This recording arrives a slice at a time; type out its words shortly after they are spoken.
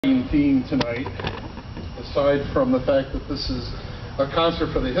Theme tonight, aside from the fact that this is a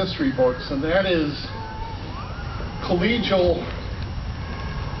concert for the history books, and that is collegial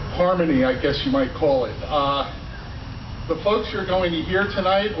harmony, I guess you might call it. The folks you're going to hear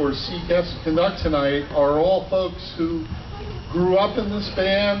tonight or see guests conduct tonight are all folks who grew up in this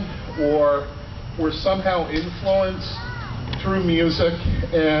band or were somehow influenced through music,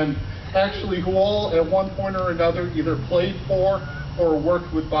 and actually who all at one point or another either played for or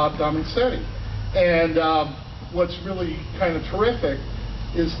worked with Bob Domincetti. And what's really kind of terrific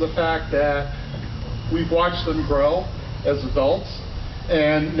is the fact that we've watched them grow as adults,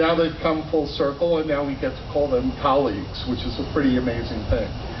 and now they've come full circle, and now we get to call them colleagues, which is a pretty amazing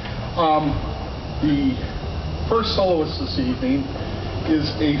thing. The first soloist this evening is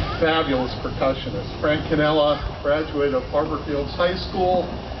a fabulous percussionist. Frank Cannella, graduate of Harbor Fields High School,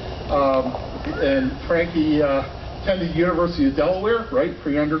 and Frankie attended University of Delaware, right,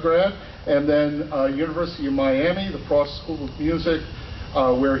 pre-undergrad, and then University of Miami, the Frost School of Music,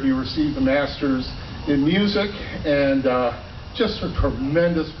 where he received a master's in music, and just a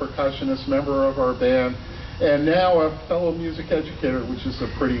tremendous percussionist, member of our band, and now a fellow music educator, which is a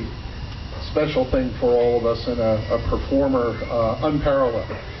pretty special thing for all of us, and a performer unparalleled.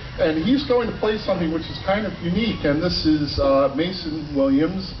 And he's going to play something which is kind of unique, and this is Mason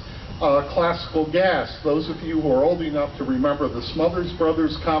Williams' classical gas. Those of you who are old enough to remember the Smothers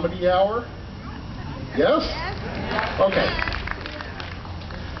Brothers Comedy Hour? Yes? Okay.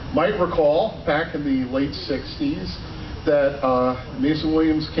 Might recall back in the late 60s that Mason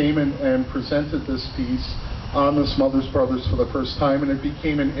Williams came in and presented this piece on the Smothers Brothers for the first time, and it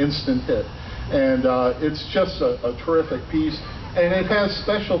became an instant hit. And it's just a terrific piece, and it has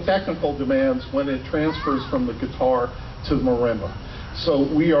special technical demands when it transfers from the guitar to the marimba. So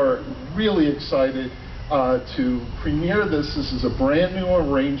we are really excited to premiere this. This is a brand new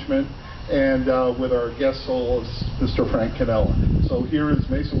arrangement, and with our guest soloist, Mr. Frank Cannella. So here is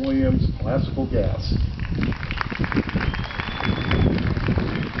Mason Williams' Classical Gas.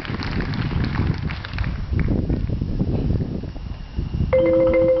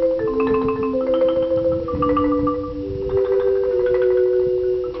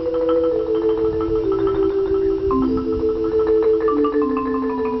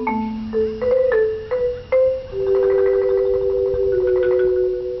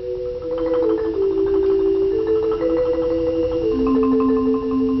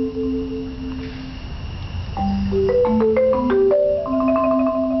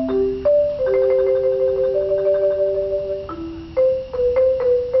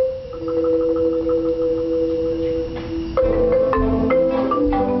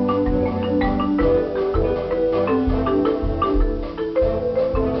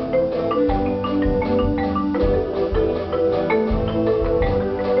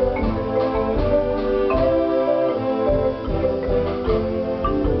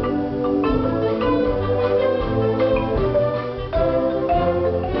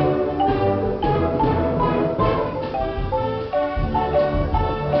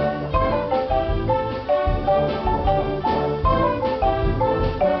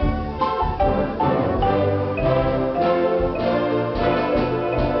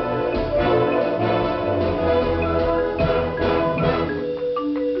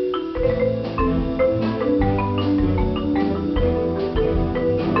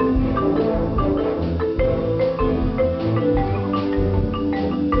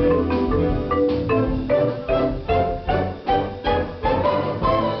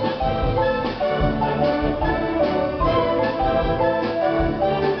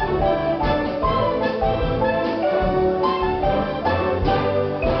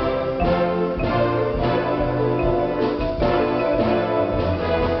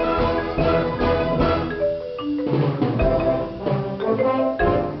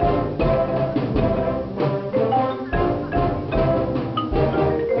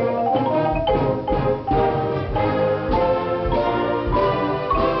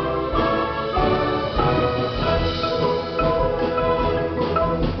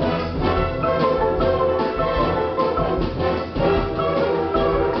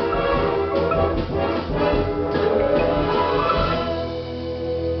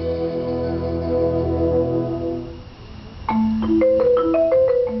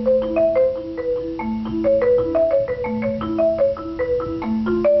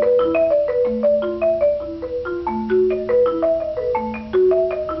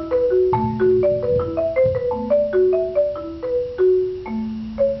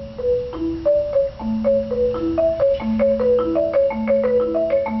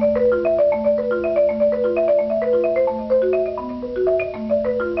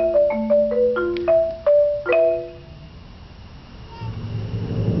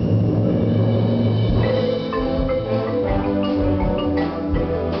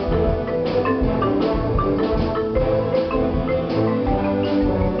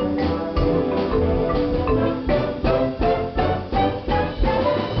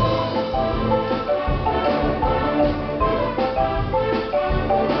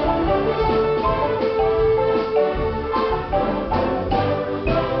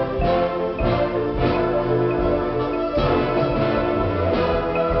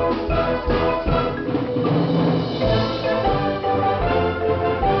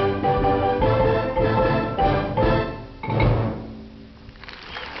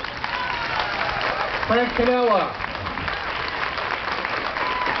 Cannella.